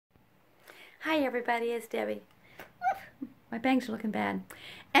Hey everybody, it's Debbie. My bangs are looking bad.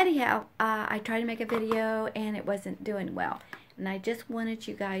 Anyhow, I tried to make a video and it wasn't doing well. And I just wanted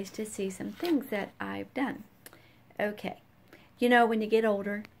you guys to see some things that I've done. Okay. You know, when you get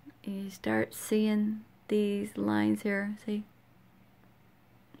older, you start seeing these lines here. See?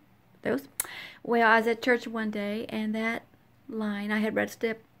 Those? Well, I was at church one day and that line, I had red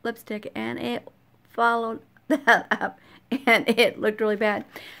lipstick and it followed that up. And it looked really bad.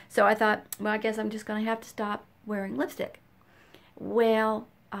 So I thought, well, I guess I'm just going to have to stop wearing lipstick. Well,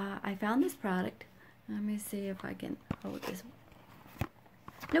 I found this product. Let me see if I can hold this one.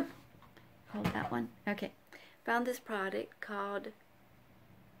 Nope. Hold that one. Okay. Found this product called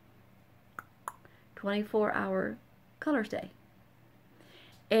 24-Hour Color Stay.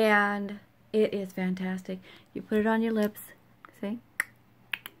 And it is fantastic. You put it on your lips. See?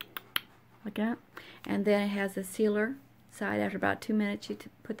 Like that. And then it has a sealer side. After about 2 minutes you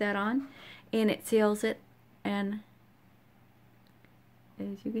put that on and it seals it, and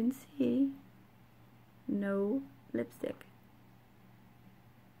as you can see, no lipstick.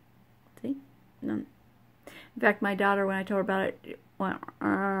 See? None. In fact, my daughter, when I told her about it, went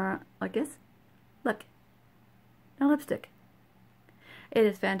like this. Look, no lipstick. It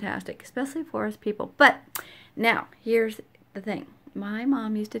is fantastic, especially for us people. But now here's the thing. My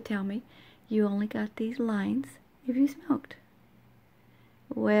mom used to tell me, you only got these lines if you smoked.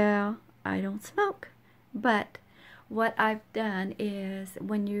 Well, I don't smoke, but what I've done is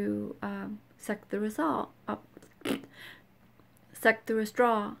when you suck through a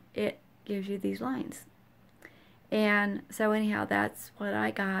straw, it gives you these lines. And so anyhow, that's what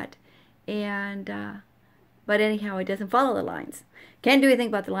I got. And but anyhow, it doesn't follow the lines. Can't do anything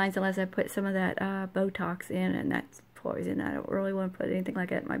about the lines unless I put some of that Botox in, and that's poison. I don't really want to put anything like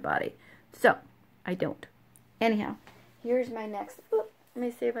that in my body. So, I don't. Anyhow, here's my next. Let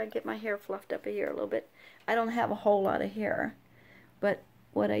me see if I can get my hair fluffed up here a little bit. I don't have a whole lot of hair, but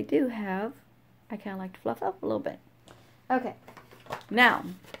what I do have, I kind of like to fluff up a little bit. Okay, now,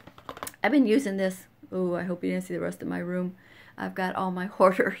 I've been using this. Oh, I hope you didn't see the rest of my room. I've got all my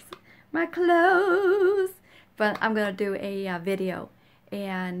hoarders, my clothes. But I'm going to do a video,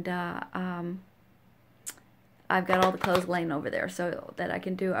 and I've got all the clothes laying over there so that I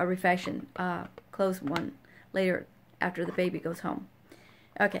can do a refashion clothes one later after the baby goes home.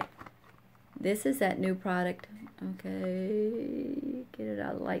 Okay, this is that new product. Okay, get it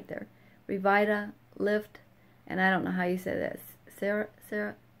out of the light there. REVITALIFT, and I don't know how you say this.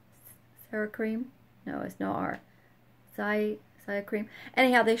 CicaCream? No, it's no R. CicaCream.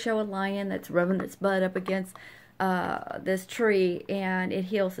 Anyhow, they show a lion that's rubbing its butt up against this tree, and it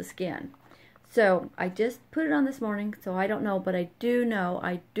heals the skin. So, I just put it on this morning, so I don't know, but I do know,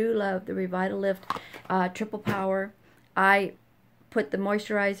 I do love the REVITALIFT Triple Power. I put the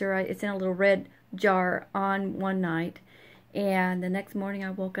moisturizer, it's in a little red jar, on one night, and the next morning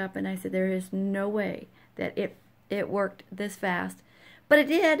I woke up and I said, there is no way that it worked this fast. But it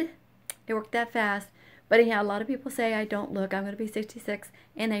did. It worked that fast. But anyhow, a lot of people say I don't look. I'm going to be 66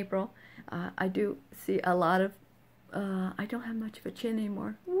 in April. I do see a lot of, I don't have much of a chin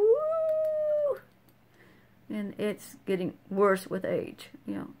anymore. Woo! And it's getting worse with age.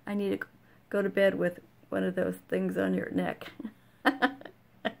 You know, I need to go to bed with one of those things on your neck.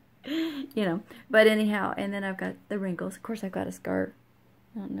 You know, but anyhow, and then I've got the wrinkles. Of course, I've got a scar.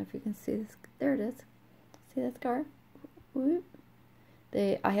 I don't know if you can see this. There it is. See that scar? Whoop.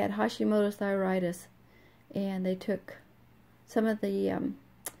 I had Hashimoto's thyroiditis, and they took some of the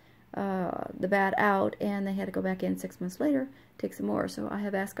bad out, and they had to go back in 6 months later, take some more. So I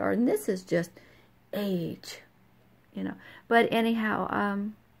have that scar, and this is just age, you know. But anyhow,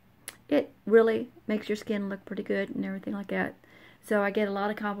 it really makes your skin look pretty good and everything like that. So I get a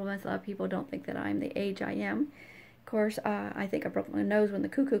lot of compliments. A lot of people don't think that I'm the age I am. Of course, I think I broke my nose when the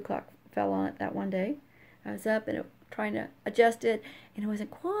cuckoo clock fell on it that one day. I was up and trying to adjust it, and it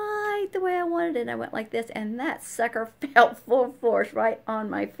wasn't quite the way I wanted it. And I went like this, and that sucker fell full force right on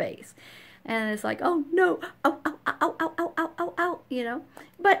my face. And it's like, oh no, ow, ow, ow, ow, ow, ow, ow, ow, ow, you know.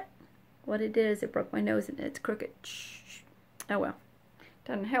 But what it did is it broke my nose, and it's crooked. Shh. Oh well.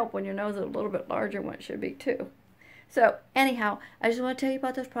 Doesn't help when your nose is a little bit larger than it should be too. So anyhow, I just want to tell you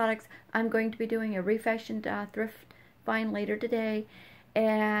about those products. I'm going to be doing a refashioned thrift find later today,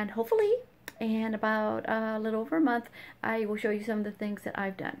 and hopefully in about a little over a month, I will show you some of the things that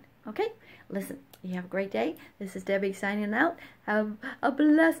I've done. Okay? Listen, you have a great day. This is Debbie signing out. Have a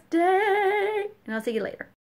blessed day, and I'll see you later.